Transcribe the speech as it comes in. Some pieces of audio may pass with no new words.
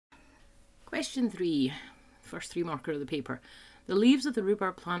Question 3, first 3 marker of the paper. The leaves of the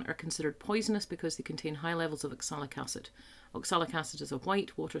rhubarb plant are considered poisonous because they contain high levels of oxalic acid. Oxalic acid is a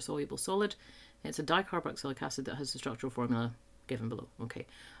white, water-soluble solid. It's a dicarboxylic acid that has the structural formula given below. Okay.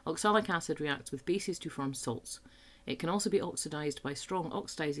 Oxalic acid reacts with bases to form salts. It can also be oxidized by strong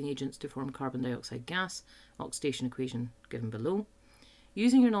oxidizing agents to form carbon dioxide gas. Oxidation equation given below.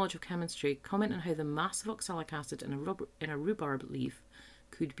 Using your knowledge of chemistry, comment on how the mass of oxalic acid in a rhubarb leaf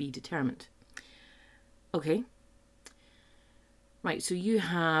could be determined. Okay. Right, so you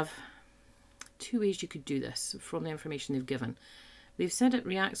have 2 ways you could do this from the information they've given. They've said it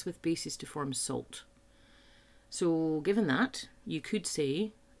reacts with bases to form salt. So given that, you could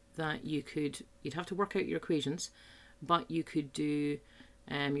say that you'd have to work out your equations, but you could do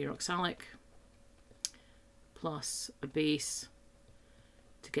your oxalic plus a base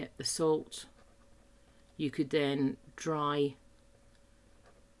to get the salt. You could then dry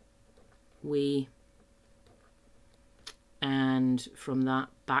weigh, and from that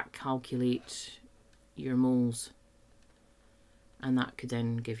back calculate your moles, and that could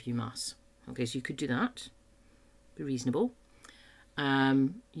then give you mass. Okay, so you could do that, be reasonable.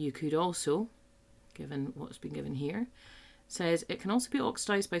 You could also, given what's been given here, says it can also be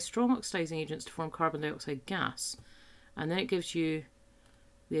oxidized by strong oxidizing agents to form carbon dioxide gas, and then it gives you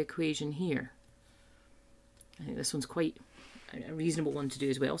the equation here. I think this one's quite a reasonable one to do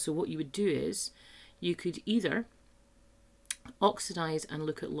as well. So what you would do is you could either oxidize and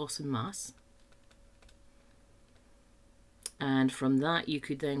look at loss in mass, and from that you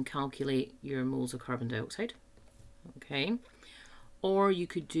could then calculate your moles of carbon dioxide. Okay, or you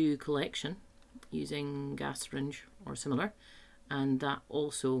could do collection using gas syringe or similar, and that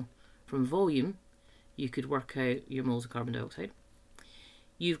also from volume you could work out your moles of carbon dioxide.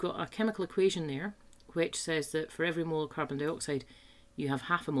 You've got a chemical equation there which says that for every mole of carbon dioxide you have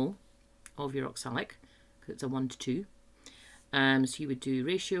half a mole of your oxalic, because it's a 1 to 2. So you would do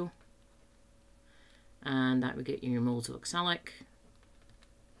ratio, and that would get you your moles of oxalic,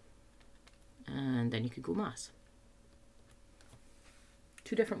 and then you could go mass.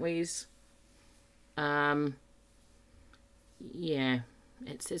 2 different ways. Yeah,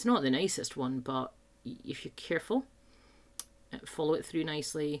 it's not the nicest one, but if you're careful, follow it through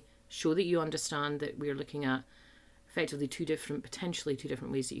nicely, show that you understand that we're looking at effectively potentially two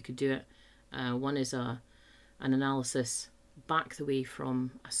different ways that you could do it. One is an analysis back the way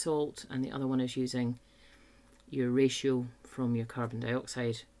from a salt, and the other one is using your ratio from your carbon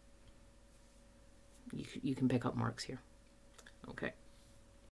dioxide. You can pick up marks here. Okay.